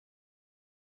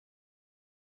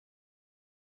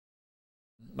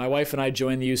My wife and I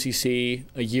joined the UCC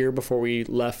a year before we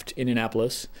left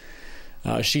Indianapolis.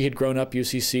 She had grown up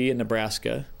UCC in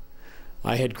Nebraska.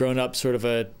 I had grown up sort of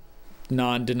a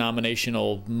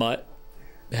non-denominational mutt,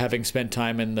 having spent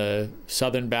time in the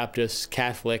Southern Baptist,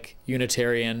 Catholic,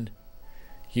 Unitarian,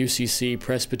 UCC,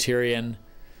 Presbyterian.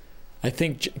 I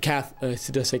think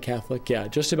did I say Catholic? Yeah,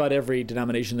 just about every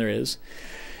denomination there is.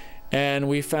 And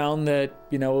we found that,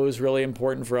 it was really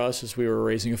important for us as we were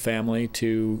raising a family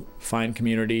to find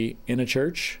community in a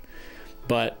church.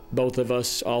 But both of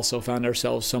us also found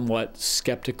ourselves somewhat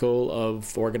skeptical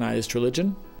of organized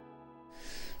religion.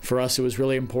 For us, it was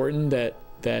really important that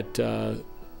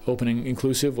open and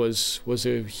inclusive was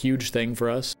a huge thing for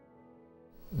us.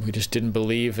 We just didn't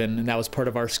believe, and that was part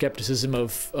of our skepticism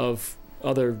of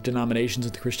other denominations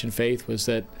of the Christian faith, was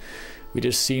that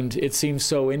it seemed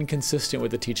so inconsistent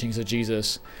with the teachings of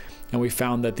Jesus. And we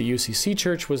found that the UCC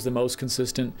church was the most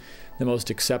consistent, the most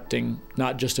accepting,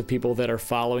 not just of people that are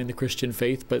following the Christian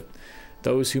faith, but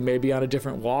those who may be on a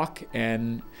different walk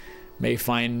and may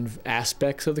find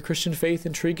aspects of the Christian faith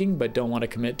intriguing, but don't want to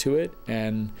commit to it.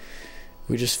 And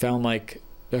we just felt like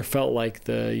the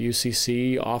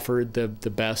UCC offered the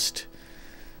best,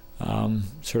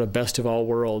 sort of best of all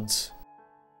worlds.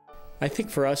 I think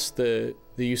for us, the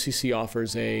UCC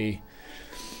offers a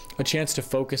chance to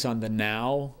focus on the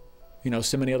now.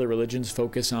 So many other religions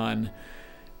focus on,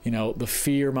 the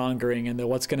fear-mongering and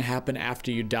what's going to happen after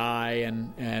you die,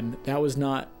 and that was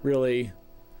not really.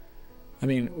 I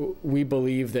mean, we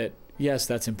believe that yes,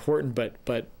 that's important,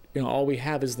 but all we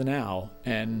have is the now,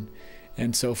 and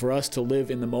so for us to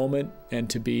live in the moment and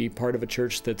to be part of a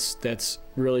church that's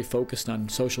really focused on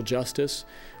social justice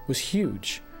was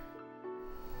huge.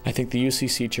 I think the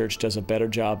UCC church does a better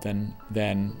job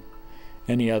than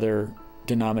any other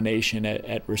denomination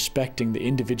at respecting the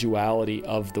individuality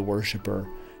of the worshiper,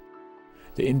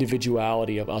 the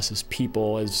individuality of us as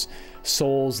people, as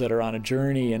souls that are on a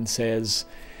journey, and says,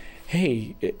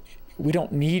 hey, we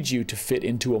don't need you to fit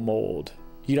into a mold.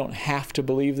 You don't have to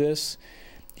believe this.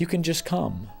 You can just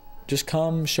come. Just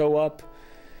come, show up,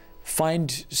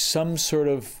 find some sort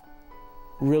of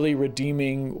really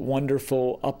redeeming,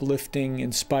 wonderful, uplifting,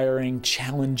 inspiring,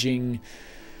 challenging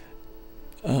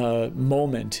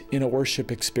moment in a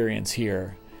worship experience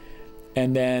here.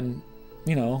 And then,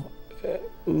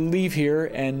 leave here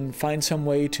and find some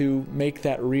way to make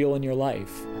that real in your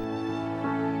life.